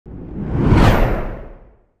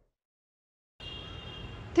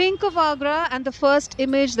Think of Agra, and the first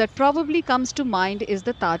image that probably comes to mind is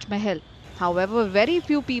the Taj Mahal. However, very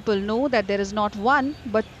few people know that there is not one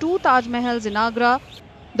but two Taj Mahals in Agra,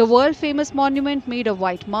 the world famous monument made of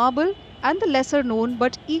white marble, and the lesser known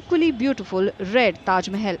but equally beautiful Red Taj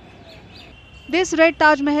Mahal. This Red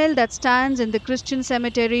Taj Mahal that stands in the Christian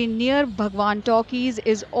cemetery near Bhagwan Talkies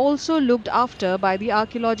is also looked after by the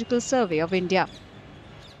Archaeological Survey of India.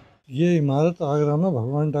 ये इमारत आगरा में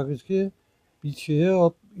भगवान talkies के पीछे है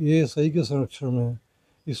और ये ईसाई के संरक्षण में है।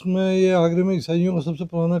 इसमें ये आगरे में ईसाइयों का सबसे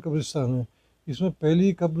पुराना कब्रिस्तान है। इसमें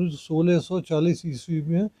पहली कब्र 1640 ईस्वी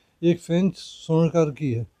में एक फ्रेंच स्वर्णकार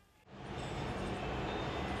की है।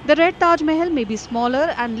 The Red Taj Mahal may be smaller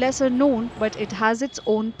and lesser known, but it has its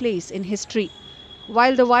own place in history.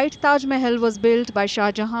 While the White Taj Mahal was built by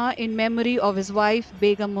Shah Jahan in memory of his wife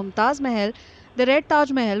Begum Mumtaz Mahal, the Red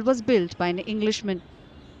Taj Mahal was built by an Englishman.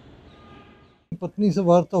 पत्नी से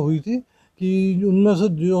वार्ता हुई थी कि उनमें से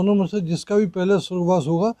दोनों में से जिसका भी पहले स्वर्गवास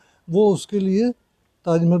होगा वो उसके लिए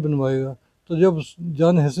ताजमहल बनवाएगा। तो जब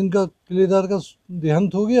जान हसीन का किलेदार का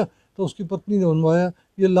देहांत हो गया तो उसकी पत्नी ने बनवाया।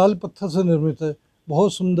 ये लाल पत्थर से निर्मित है,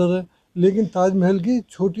 बहुत सुंदर है, लेकिन ताजमहल की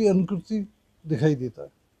छोटी अनुकृति दिखाई देता है।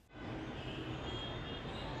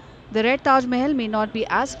 The Red Taj Mahal may not be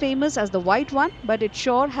as famous as the white one, but it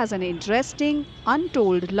sure has an interesting,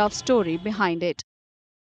 untold love story behind it.